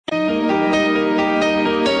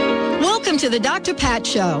to the Dr. Pat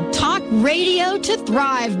Show. Talk radio to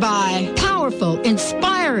thrive by. Powerful,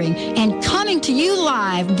 inspiring, and coming to you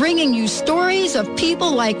live, bringing you stories of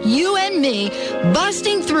people like you and me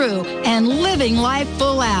busting through and living life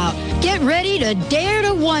full out. Get ready to dare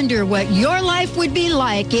to wonder what your life would be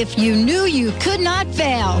like if you knew you could not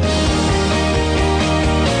fail.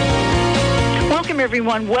 Welcome,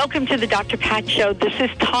 everyone. Welcome to the Dr. Pat Show. This is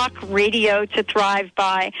Talk Radio to Thrive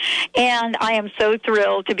By, and I am so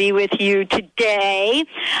thrilled to be with you today,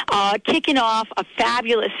 kicking off a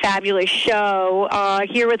fabulous, fabulous show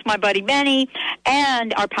here with my buddy Benny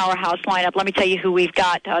and our powerhouse lineup. Let me tell you who we've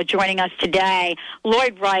got joining us today.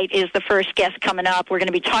 Lloyd Wright is the first guest coming up. We're going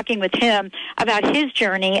to be talking with him about his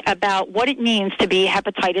journey, about what it means to be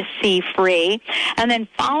hepatitis C free. And then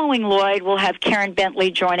following Lloyd, we'll have Karen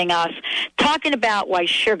Bentley joining us, talking about why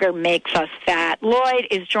sugar makes us fat. Lloyd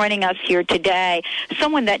is joining us here today,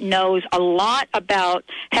 someone that knows a lot about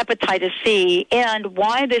hepatitis C and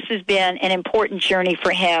why this has been an important journey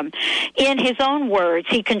for him. In his own words,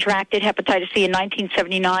 he contracted hepatitis C in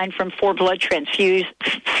 1979 from 4 blood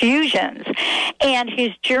transfusions, and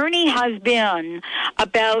his journey has been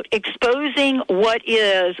about exposing what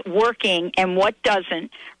is working and what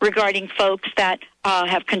doesn't regarding folks that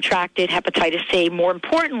have contracted hepatitis C. More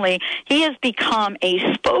importantly, he has become a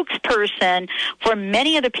spokesperson for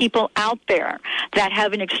many of the people out there that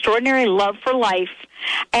have an extraordinary love for life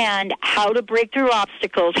and how to break through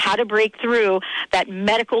obstacles, how to break through that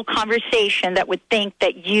medical conversation that would think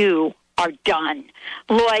that you are done.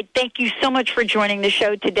 Lloyd, thank you so much for joining the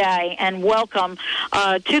show today, and welcome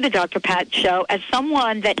to the Dr. Pat Show as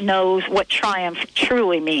someone that knows what triumph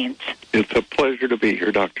truly means. It's a pleasure to be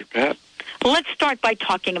here, Dr. Pat. Let's start by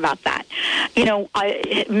talking about that. You know,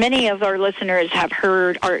 many of our listeners have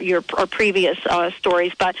heard our previous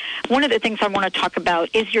stories, but one of the things I want to talk about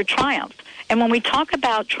is your triumph. And when we talk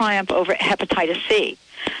about triumph over hepatitis C,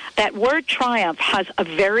 that word triumph has a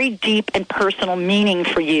very deep and personal meaning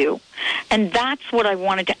for you. And that's what I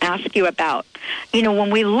wanted to ask you about. You know, when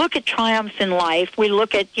we look at triumphs in life, we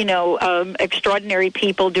look at, extraordinary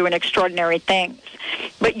people doing extraordinary things.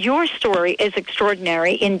 But your story is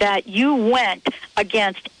extraordinary in that you went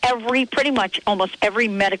against pretty much almost every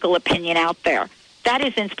medical opinion out there. That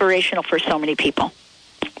is inspirational for so many people.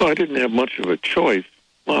 Well, I didn't have much of a choice.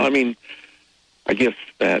 Well, I mean, I guess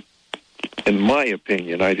that, in my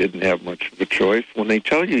opinion, I didn't have much of a choice. When they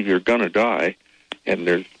tell you you're going to die and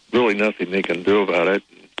there's really nothing they can do about it,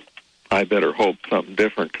 I better hope something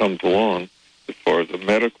different comes along as far as a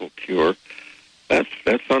medical cure. That's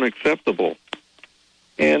unacceptable.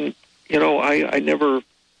 And, I never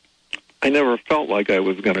felt like I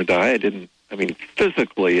was going to die.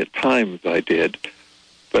 Physically at times I did,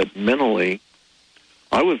 but mentally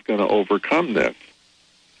I was going to overcome this.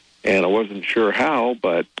 And I wasn't sure how,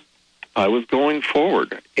 but I was going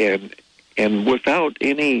forward. And without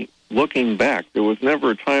any looking back, there was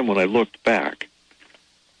never a time when I looked back,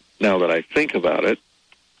 now that I think about it.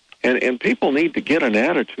 And people need to get an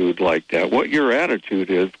attitude like that. What your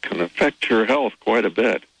attitude is can affect your health quite a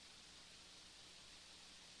bit.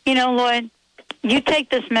 You know, Lloyd, you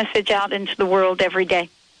take this message out into the world every day,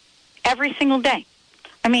 every single day.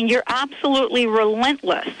 I mean, you're absolutely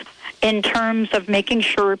relentless in terms of making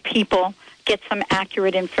sure people get some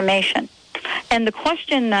accurate information. And the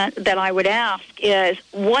question that I would ask is,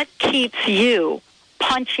 what keeps you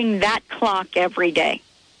punching that clock every day?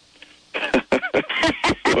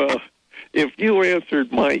 Well, if you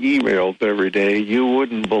answered my emails every day, you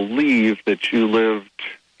wouldn't believe that you lived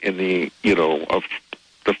in the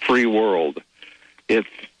free world. It's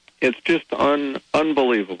just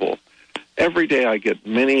unbelievable. Every day I get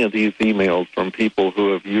many of these emails from people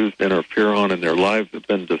who have used interferon and their lives have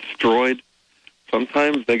been destroyed.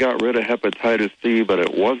 Sometimes they got rid of hepatitis C, but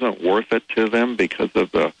it wasn't worth it to them because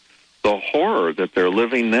of the horror that they're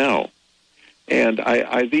living now. And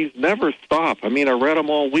these never stop. I mean, I read them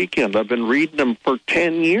all weekend. I've been reading them for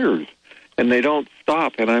 10 years, and they don't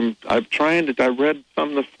stop. And I read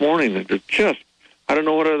some this morning, and they're just, I don't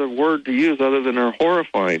know what other word to use other than they're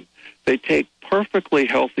horrifying. They take perfectly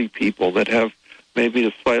healthy people that have maybe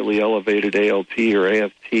a slightly elevated ALT or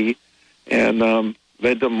AST, and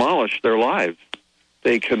they demolish their lives.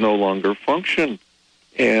 They can no longer function,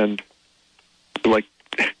 and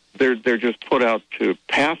they're just put out to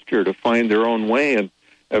pasture to find their own way, and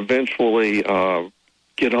eventually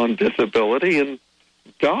get on disability and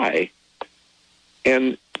die.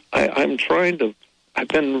 And I've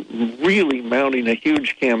been really mounting a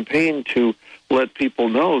huge campaign to let people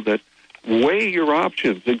know that weigh your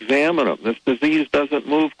options, examine them. This disease doesn't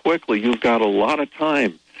move quickly. You've got a lot of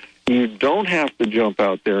time. You don't have to jump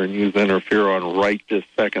out there and use interferon right this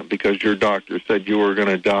second because your doctor said you were going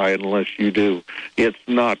to die unless you do. It's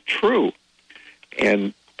not true.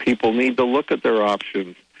 And people need to look at their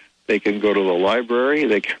options. They can go to the library,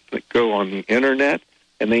 they can go on the internet,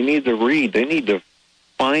 and they need to read. They need to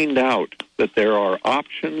find out that there are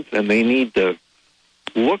options, and they need to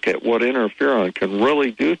look at what interferon can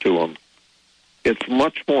really do to them. It's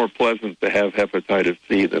much more pleasant to have hepatitis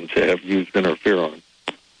C than to have used interferon.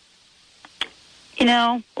 You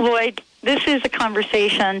know, Lloyd, this is a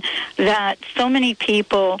conversation that so many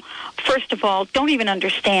people, first of all, don't even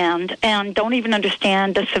understand and don't even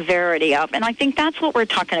understand the severity of. And I think that's what we're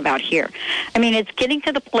talking about here. I mean, it's getting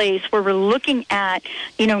to the place where we're looking at,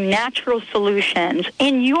 natural solutions.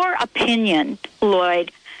 In your opinion,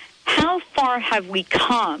 Lloyd, how far have we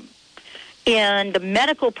come in the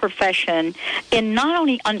medical profession in not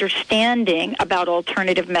only understanding about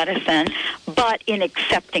alternative medicine, but in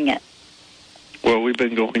accepting it? Well, we've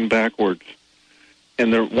been going backwards.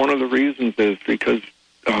 And one of the reasons is because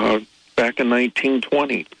back in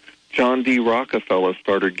 1920, John D. Rockefeller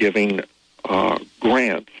started giving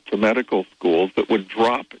grants to medical schools that would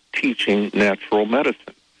drop teaching natural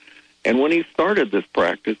medicine. And when he started this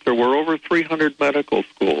practice, there were over 300 medical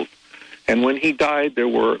schools. And when he died, there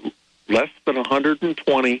were less than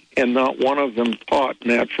 120, and not one of them taught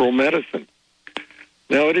natural medicine.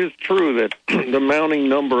 Now, it is true that the mounting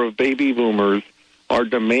number of baby boomers are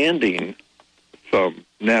demanding some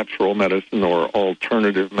natural medicine or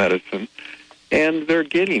alternative medicine, and they're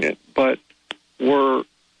getting it. But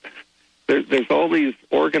there's all these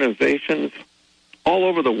organizations all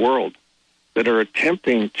over the world that are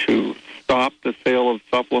attempting to stop the sale of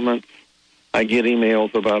supplements. I get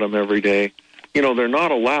emails about them every day. They're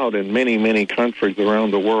not allowed in many, many countries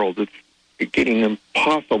around the world. It's getting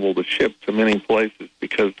impossible to ship to many places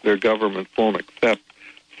because their governments won't accept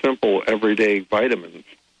simple, everyday vitamins.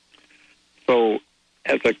 So,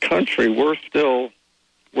 as a country, we're still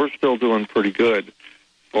doing pretty good as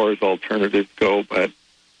far as alternatives go, but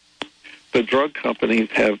the drug companies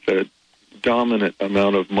have the dominant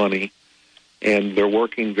amount of money, and they're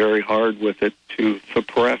working very hard with it to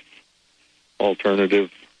suppress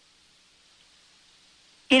alternatives.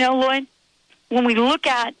 Lloyd, when we look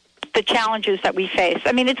at the challenges that we face,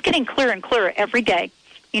 I mean, it's getting clearer and clearer every day,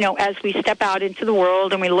 as we step out into the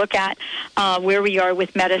world and we look at where we are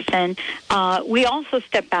with medicine. We also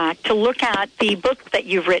step back to look at the books that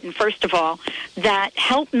you've written, first of all, that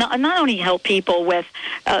help not only help people with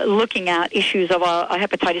looking at issues of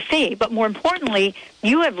hepatitis C, but more importantly,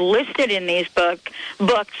 you have listed in these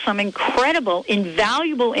books some incredible,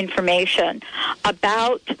 invaluable information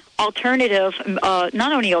about alternative,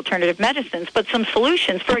 not only alternative medicines, but some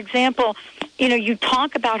solutions. For example, you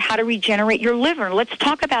talk about how to regenerate your liver. Let's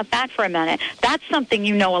talk about that for a minute. That's something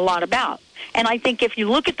you know a lot about. And I think if you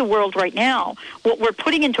look at the world right now, what we're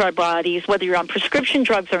putting into our bodies, whether you're on prescription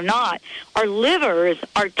drugs or not, our livers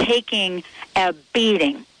are taking a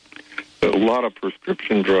beating. A lot of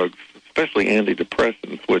prescription drugs, especially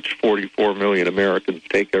antidepressants, which 44 million Americans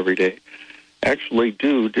take every day, actually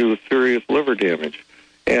do serious liver damage.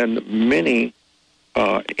 And many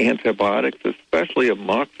antibiotics, especially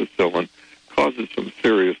amoxicillin, causes some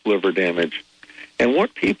serious liver damage. And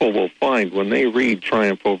what people will find when they read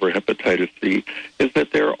Triumph Over Hepatitis C is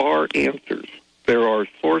that there are answers. There are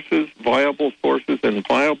sources, viable sources, and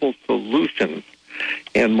viable solutions.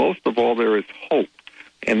 And most of all, there is hope.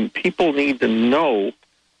 And people need to know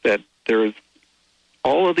that there's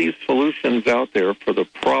all of these solutions out there for the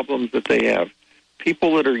problems that they have.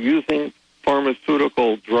 People that are using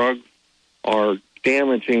pharmaceutical drugs are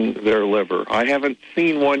damaging their liver. I haven't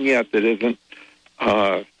seen one yet that isn't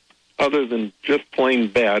other than just plain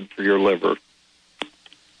bad for your liver.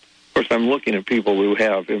 Of course, I'm looking at people who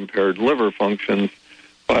have impaired liver functions,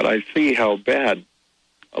 but I see how bad,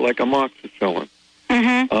 like amoxicillin,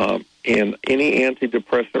 and any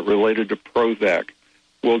antidepressant related to Prozac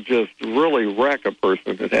will just really wreck a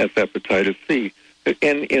person that has hepatitis C.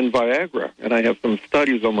 And in Viagra, and I have some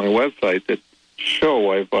studies on my website that show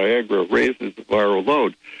why Viagra raises the viral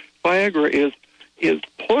load. Viagra is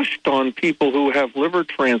pushed on people who have liver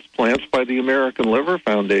transplants by the American Liver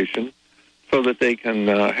Foundation so that they can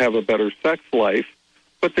have a better sex life,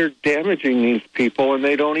 but they're damaging these people and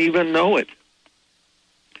they don't even know it.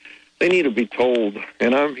 They need to be told,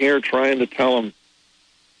 and I'm here trying to tell them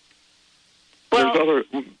there's other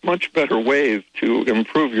much better ways to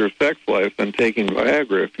improve your sex life than taking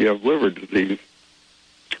Viagra if you have liver disease.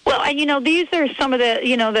 Well, and these are some of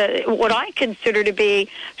the, what I consider to be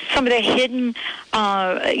some of the hidden,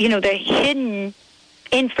 the hidden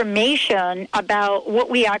information about what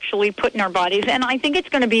we actually put in our bodies. And I think it's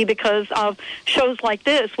going to be because of shows like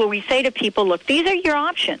this where we say to people, look, these are your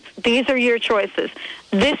options. These are your choices.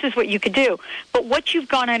 This is what you could do. But what you've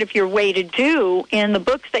gone out of your way to do in the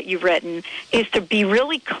books that you've written is to be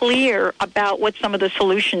really clear about what some of the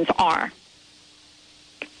solutions are.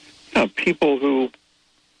 People who,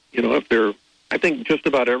 if they're, I think just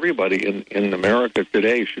about everybody in America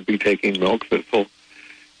today should be taking milk thistle.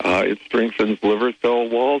 It strengthens liver cell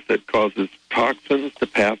walls. It causes toxins to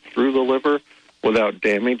pass through the liver without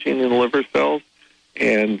damaging the liver cells.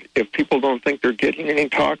 And if people don't think they're getting any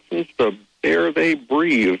toxins, the air they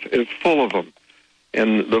breathe is full of them.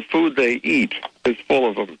 And the food they eat is full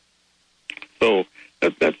of them. So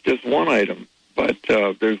that's just one item. But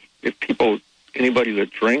anybody that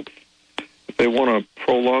drinks, if they want to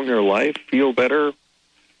prolong their life, feel better,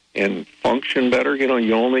 and function better,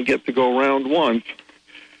 you only get to go around once.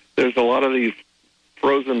 There's a lot of these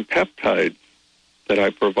frozen peptides that I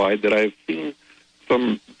provide that I've seen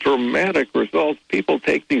some dramatic results. People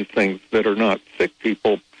take these things that are not sick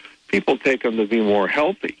people. People take them to be more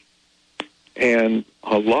healthy. And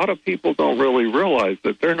a lot of people don't really realize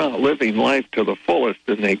that they're not living life to the fullest,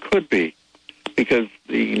 and they could be, because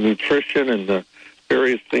the nutrition and the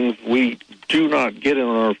various things we do not get in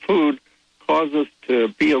our food cause us to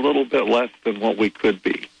be a little bit less than what we could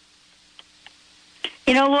be.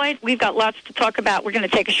 Lloyd, we've got lots to talk about. We're going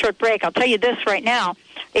to take a short break. I'll tell you this right now.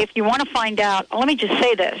 If you want to find out, let me just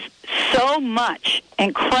say this, so much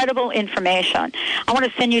incredible information. I want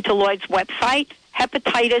to send you to Lloyd's website,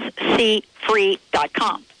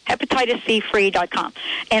 hepatitiscfree.com. hepatitiscfree.com.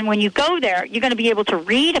 And when you go there, you're going to be able to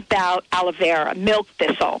read about aloe vera, milk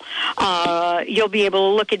thistle. You'll be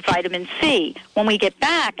able to look at vitamin C. When we get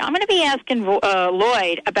back, I'm going to be asking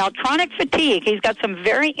Lloyd about chronic fatigue. He's got some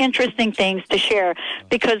very interesting things to share,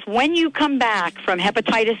 because when you come back from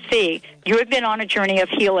hepatitis C, you have been on a journey of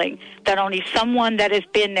healing that only someone that has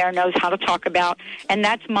been there knows how to talk about. And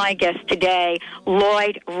that's my guest today,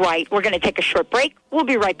 Lloyd Wright. We're going to take a short break. We'll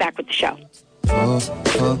be right back with the show.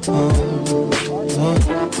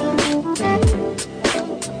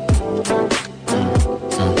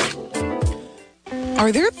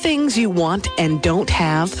 Are there things you want and don't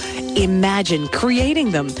have? Imagine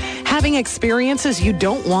creating them. Having experiences you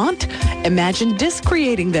don't want? Imagine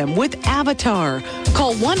discreating them with Avatar.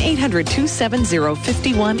 Call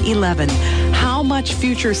 1-800-270-5111. How much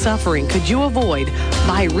future suffering could you avoid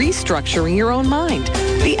by restructuring your own mind?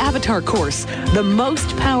 The Avatar course, the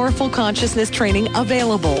most powerful consciousness training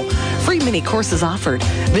available. Free mini courses offered.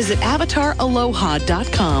 Visit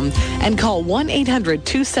avataraloha.com and call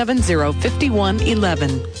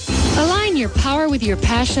 1-800-270-5111. Align your power with your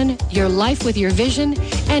passion, your life with your vision,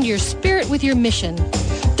 and your spirit with your mission.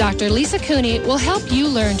 Dr. Lisa Cooney will help you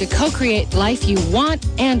learn to co-create life you want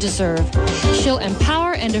and deserve. She'll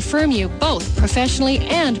empower and affirm you both professionally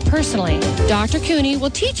and personally. Dr. Cooney will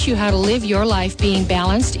teach you how to live your life being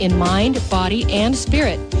balanced in mind, body, and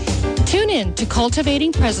spirit. Tune in to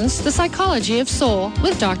Cultivating Presence, the Psychology of Soul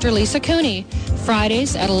with Dr. Lisa Cooney,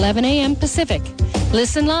 Fridays at 11 a.m. Pacific.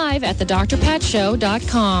 Listen live at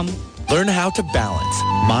thedrpatshow.com. Learn how to balance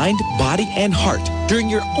mind, body, and heart during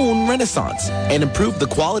your own renaissance and improve the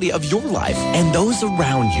quality of your life and those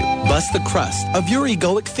around you. Bust the crust of your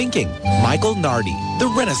egoic thinking. Michael Nardi, the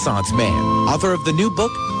Renaissance Man, author of the new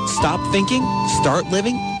book, Stop Thinking, Start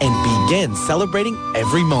Living, and Begin Celebrating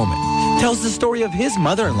Every Moment. Tells the story of his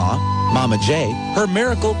mother-in-law, Mama J, her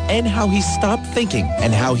miracle, and how he stopped thinking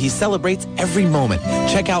and how he celebrates every moment.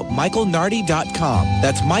 Check out michaelnardi.com.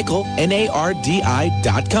 That's Michael,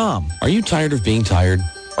 Nardi.com. Are you tired of being tired?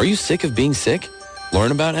 Are you sick of being sick?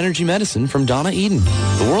 Learn about energy medicine from Donna Eden,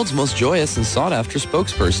 the world's most joyous and sought-after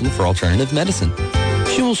spokesperson for alternative medicine.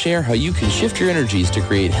 She will share how you can shift your energies to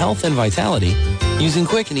create health and vitality using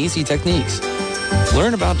quick and easy techniques.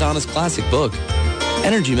 Learn about Donna's classic book,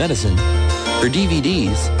 Energy Medicine, her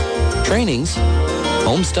DVDs, trainings,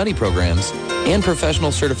 home study programs, and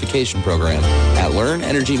professional certification program at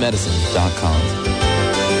learnenergymedicine.com.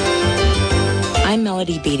 I'm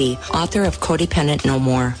Melody Beattie, author of Codependent No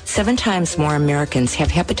More. 7 times more Americans have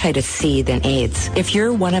hepatitis C than AIDS. If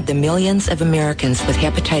you're one of the millions of Americans with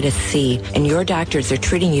hepatitis C and your doctors are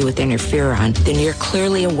treating you with interferon, then you're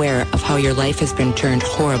clearly aware of how your life has been turned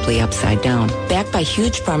horribly upside down. Backed by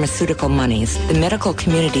huge pharmaceutical monies, the medical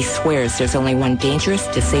community swears there's only one dangerous,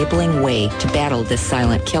 disabling way to battle this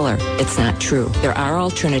silent killer. It's not true. There are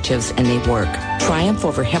alternatives and they work. Triumph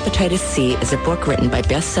Over Hepatitis C is a book written by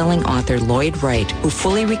best-selling author Lloyd Wright state who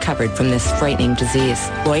fully recovered from this frightening disease.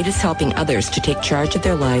 Lloyd is helping others to take charge of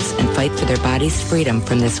their lives and fight for their body's freedom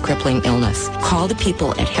from this crippling illness. Call the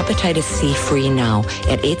people at Hepatitis C Free now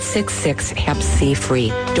at 866-HEP-C-FREE.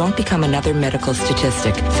 Don't become another medical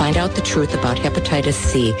statistic. Find out the truth about hepatitis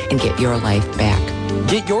C and get your life back.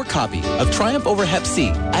 Get your copy of Triumph Over Hep C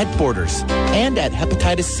at Borders and at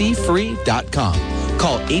hepatitiscfree.com.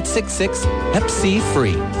 Call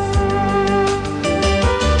 866-HEP-C-FREE.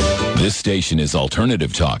 This station is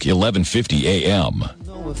Alternative Talk, 1150 AM.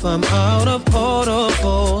 If I'm out of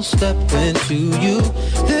protocol, step into you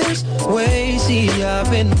this way. See, I've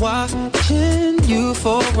been watching you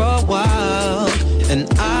for a while,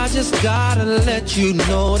 and I just gotta let you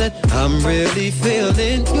know that I'm really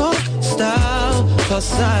feeling your style,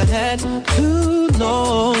 'cause I had to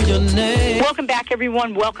know your name. Welcome back,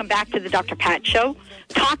 everyone. Welcome back to the Dr. Pat Show.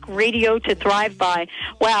 Talk radio to thrive by.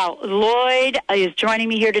 Wow, Lloyd is joining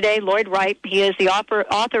me here today. Lloyd Wright. He is the author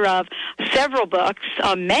of several books,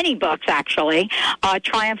 many books actually.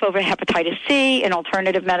 Triumph Over Hepatitis C, An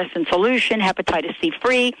Alternative Medicine Solution, Hepatitis C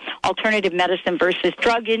Free, Alternative Medicine versus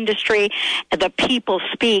Drug Industry, The People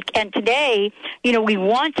Speak. And today, we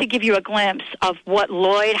want to give you a glimpse of what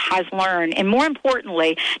Lloyd has learned. And more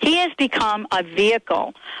importantly, he has become a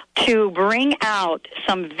vehicle to bring out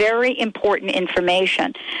some very important information.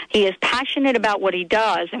 He is passionate about what he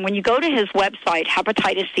does, and when you go to his website,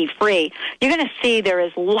 Hepatitis C Free, you're going to see there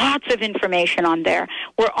is lots of information on there.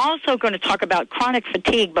 We're also going to talk about chronic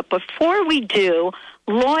fatigue, but before we do,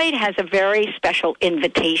 Lloyd has a very special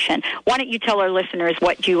invitation. Why don't you tell our listeners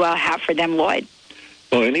what you have for them, Lloyd?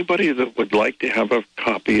 Well, anybody that would like to have a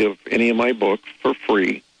copy of any of my books for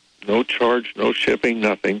free, no charge, no shipping,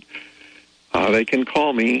 nothing, they can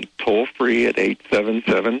call me toll-free at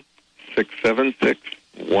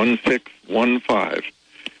 877-676-1615,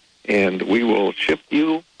 and we will ship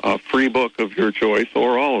you a free book of your choice,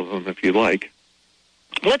 or all of them if you like.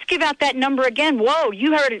 Let's give out that number again. Whoa,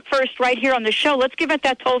 you heard it first right here on the show. Let's give out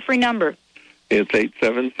that toll-free number. It's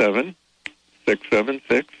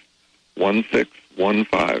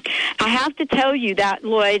 877-676-1615. I have to tell you that,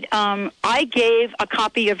 Lloyd, I gave a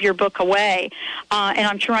copy of your book away, and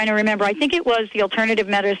I'm trying to remember. I think it was The Alternative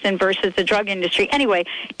Medicine versus the Drug Industry. Anyway,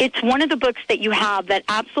 it's one of the books that you have that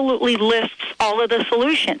absolutely lists all of the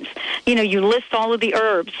solutions. You list all of the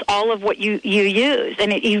herbs, all of what you use,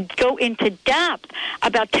 and you go into depth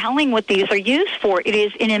about telling what these are used for. It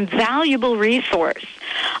is an invaluable resource,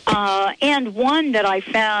 and one that I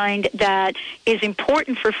find that is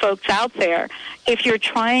important for folks out there if you're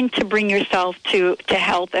trying to bring yourself to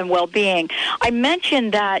health and well-being. I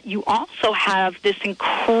mentioned that you also have this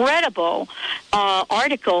incredible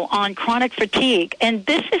article on chronic fatigue, and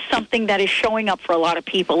this is something that is showing up for a lot of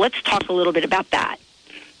people. Let's talk a little bit about that.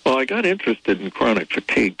 Well, I got interested in chronic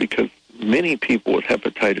fatigue because many people with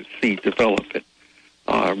hepatitis C develop it.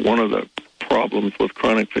 One of the problems with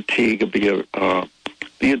chronic fatigue would be the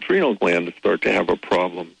adrenal gland to start to have a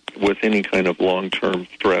problem with any kind of long-term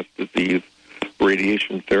stress disease,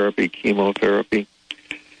 radiation therapy, chemotherapy.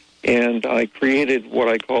 And I created what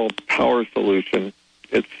I call Power Solution.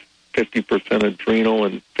 It's 50% adrenal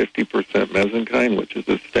and 50% mesenchyme, which is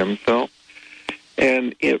a stem cell.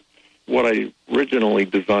 And it's what I originally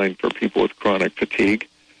designed for people with chronic fatigue.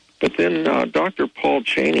 But then Dr. Paul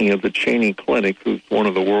Cheney of the Cheney Clinic, who's one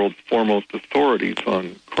of the world's foremost authorities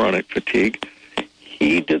on chronic fatigue,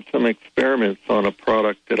 he did some experiments on a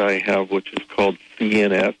product that I have, which is called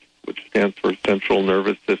CNS, which stands for Central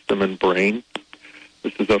Nervous System and Brain.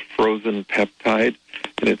 This is a frozen peptide,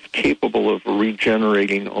 and it's capable of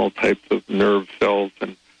regenerating all types of nerve cells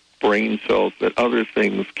and brain cells that other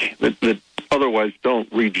things that otherwise don't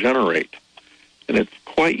regenerate. And it's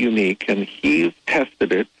quite unique, and he's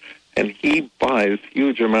tested it, and he buys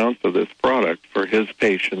huge amounts of this product for his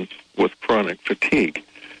patients with chronic fatigue.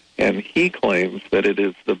 And he claims that it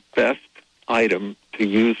is the best item to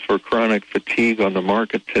use for chronic fatigue on the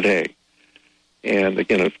market today. And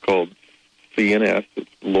again, it's called CNS.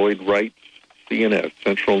 It's Lloyd Wright's CNS,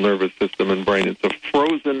 Central Nervous System and Brain. It's a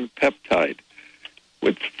frozen peptide.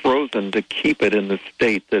 It's frozen to keep it in the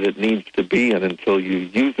state that it needs to be in until you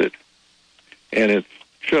use it. And it's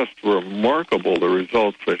just remarkable, the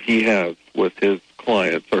results that he has with his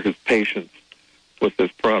clients or his patients with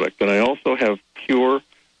this product. And I also have Pure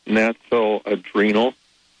Nat Cell Adrenal,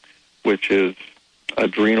 which is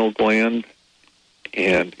adrenal gland,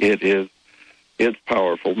 and it's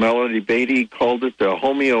powerful. Melody Beatty called it the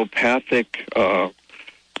homeopathic, I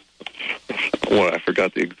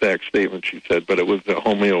forgot the exact statement she said, but it was the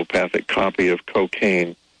homeopathic copy of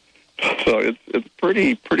cocaine. So it's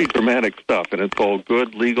pretty dramatic stuff, and it's all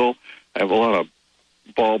good, legal. I have a lot of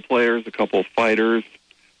ball players, a couple fighters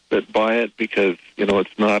that buy it because,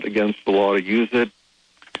 it's not against the law to use it.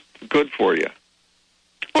 It's good for you.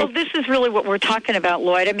 Well, this is really what we're talking about,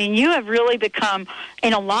 Lloyd. I mean, you have really become,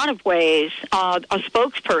 in a lot of ways, a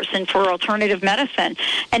spokesperson for alternative medicine.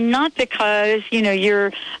 And not because,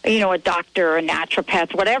 you're, a doctor, a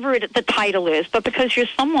naturopath, whatever the title is, but because you're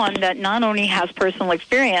someone that not only has personal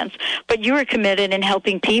experience, but you are committed in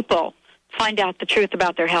helping people find out the truth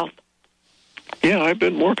about their health. Yeah, I've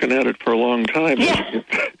been working at it for a long time. Yeah.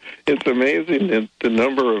 It's amazing the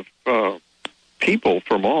number of people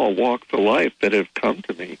from all walks of life that have come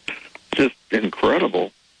to me. Just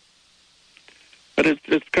incredible. But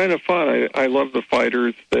it's kind of fun. I love the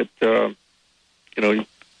fighters that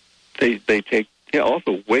they take. Yeah,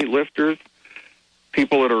 also weightlifters,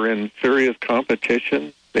 people that are in serious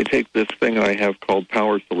competition. They take this thing I have called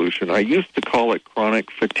Power Solution. I used to call it chronic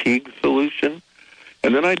fatigue solution.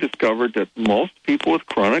 And then I discovered that most people with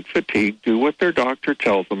chronic fatigue do what their doctor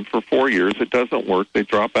tells them for 4 years. It doesn't work. They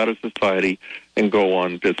drop out of society and go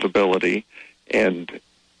on disability, and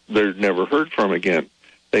they're never heard from again.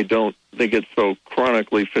 They get so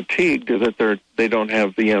chronically fatigued that they don't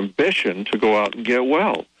have the ambition to go out and get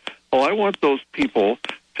well. Well, I want those people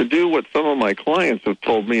to do what some of my clients have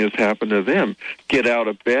told me has happened to them. Get out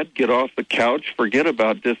of bed, get off the couch, forget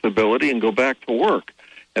about disability, and go back to work.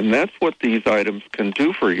 And that's what these items can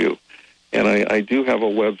do for you. And I do have a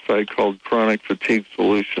website called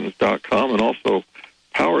chronicfatiguesolutions.com and also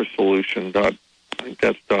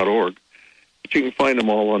powersolution.org. But you can find them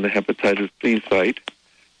all on the Hepatitis C site.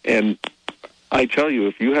 And I tell you,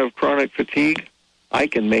 if you have chronic fatigue, I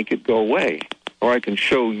can make it go away. Or I can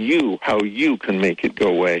show you how you can make it go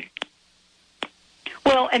away.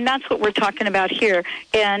 Well, and that's what we're talking about here.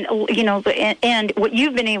 And, and what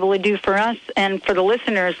you've been able to do for us and for the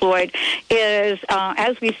listeners, Lloyd, is,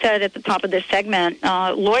 as we said at the top of this segment,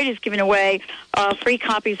 Lloyd is giving away free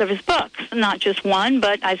copies of his books. Not just one,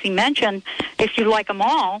 but as he mentioned, if you like them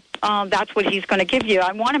all, that's what he's going to give you.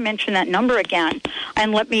 I want to mention that number again,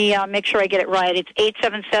 and let me make sure I get it right. It's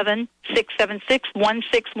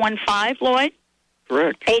 877-676-1615, Lloyd?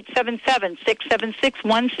 Correct.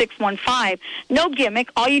 877-676-1615. No gimmick.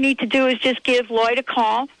 All you need to do is just give Lloyd a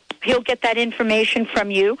call. He'll get that information from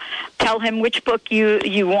you. Tell him which book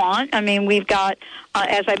you want. I mean, we've got,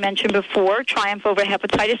 as I mentioned before, Triumph Over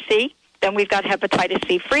Hepatitis C. Then we've got Hepatitis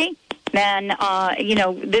C Free. Then,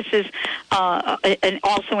 this is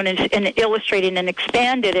also an illustrated and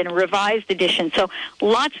expanded and revised edition. So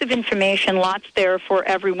lots of information, lots there for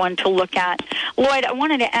everyone to look at. Lloyd, I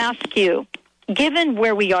wanted to ask you, given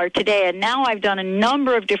where we are today, and now I've done a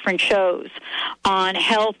number of different shows on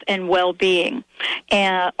health and well-being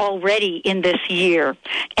already in this year,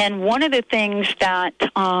 and one of the things that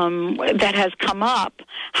has come up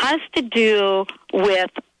has to do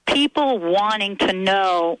with people wanting to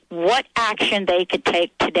know what action they could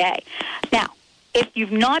take today. Now, if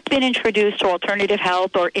you've not been introduced to alternative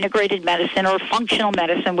health or integrated medicine or functional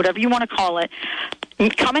medicine, whatever you want to call it,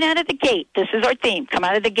 coming out of the gate, this is our theme, come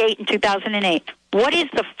out of the gate in 2008, what is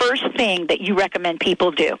the first thing that you recommend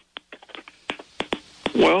people do?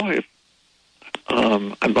 Well,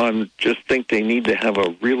 I just think they need to have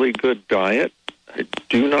a really good diet.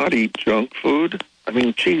 Do not eat junk food. I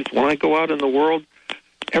mean, geez, when I go out in the world,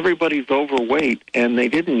 everybody's overweight, and they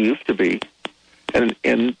didn't used to be.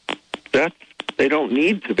 And that's, they don't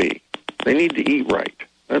need to be. They need to eat right.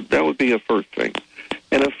 That would be a first thing.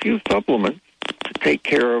 And a few supplements to take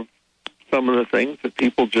care of some of the things that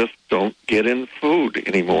people just don't get in food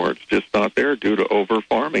anymore. It's just not there due to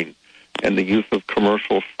over-farming and the use of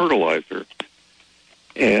commercial fertilizer.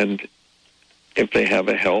 And if they have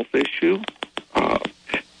a health issue,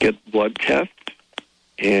 get blood tests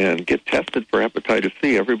and get tested for hepatitis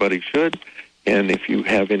C. Everybody should. And if you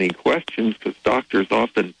have any questions, because doctors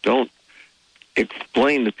often don't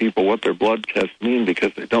explain to people what their blood tests mean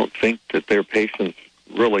because they don't think that their patients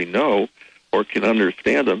really know or can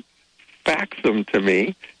understand them, fax them to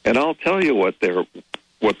me, and I'll tell you what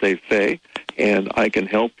they say, and I can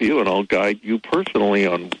help you, and I'll guide you personally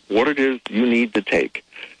on what it is you need to take.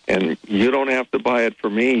 And you don't have to buy it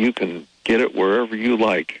from me. You can get it wherever you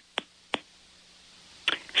like.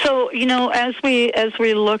 So, as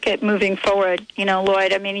we look at moving forward,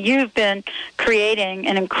 Lloyd, I mean, you've been creating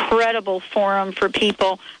an incredible forum for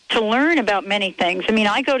people to learn about many things. I mean,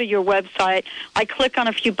 I go to your website, I click on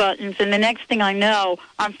a few buttons, and the next thing I know,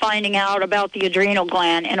 I'm finding out about the adrenal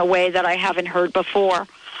gland in a way that I haven't heard before.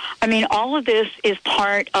 I mean, all of this is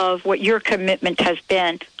part of what your commitment has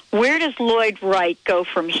been. Where does Lloyd Wright go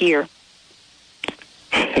from here?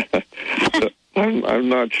 I'm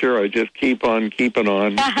not sure. I just keep on keeping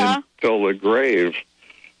on until the grave.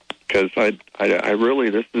 because I really,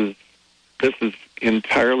 this is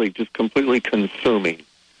entirely just completely consuming.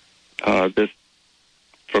 This,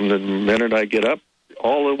 from the minute I get up,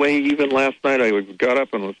 all the way, even last night, I got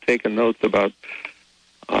up and was taking notes about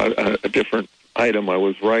a different item I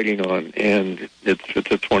was writing on, and it's a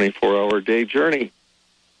 24-hour day journey.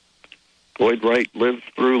 Lloyd Wright lives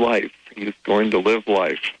through life. He's going to live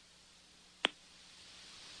life.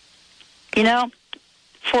 You know,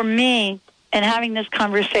 for me, and having this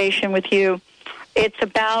conversation with you, it's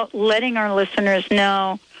about letting our listeners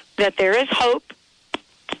know that there is hope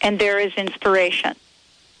and there is inspiration.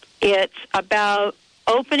 It's about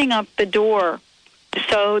opening up the door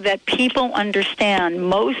so that people understand,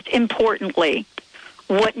 most importantly,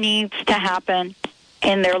 what needs to happen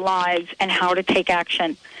in their lives and how to take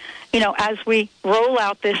action. You know, as we roll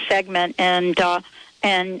out this segment and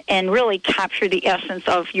really capture the essence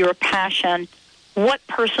of your passion, what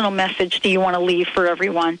personal message do you want to leave for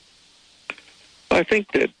everyone? I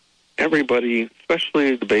think that everybody,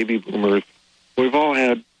 especially the baby boomers, we've all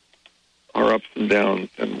had our ups and downs,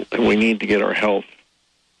 and we need to get our health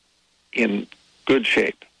in good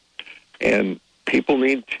shape. And people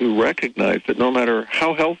need to recognize that no matter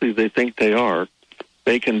how healthy they think they are,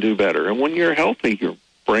 they can do better. And when you're healthy, your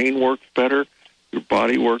brain works better, your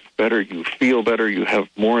body works better, you feel better, you have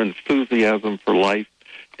more enthusiasm for life,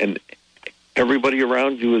 and everybody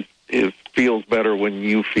around you feels better when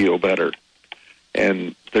you feel better.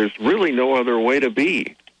 And there's really no other way to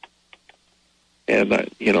be. And,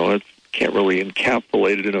 it can't really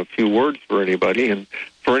encapsulate it in a few words for anybody. And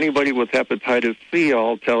for anybody with hepatitis C,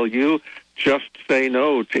 I'll tell you, just say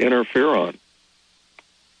no to interferon.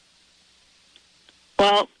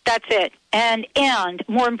 Well, that's it. And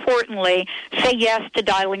more importantly, say yes to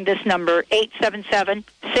dialing this number,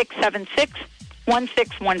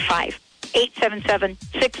 877-676-1615.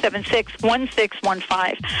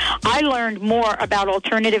 877-676-1615. I learned more about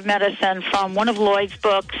alternative medicine from one of Lloyd's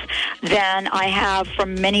books than I have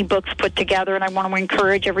from many books put together, and I want to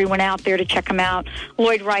encourage everyone out there to check them out.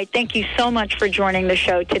 Lloyd Wright, thank you so much for joining the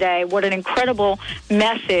show today. What an incredible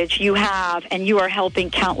message you have, and you are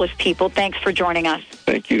helping countless people. Thanks for joining us.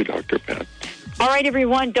 Thank you, Dr. Pat. All right,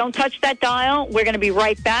 everyone, don't touch that dial. We're going to be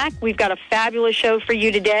right back. We've got a fabulous show for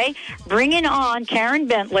you today. Bringing on Karen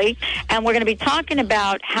Bentley, and we're going to be talking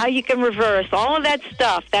about how you can reverse all of that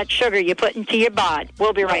stuff, that sugar you put into your bod.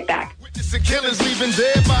 We'll be right back. Witnessing killers, leaving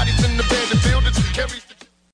dead bodies in the abandoned buildings.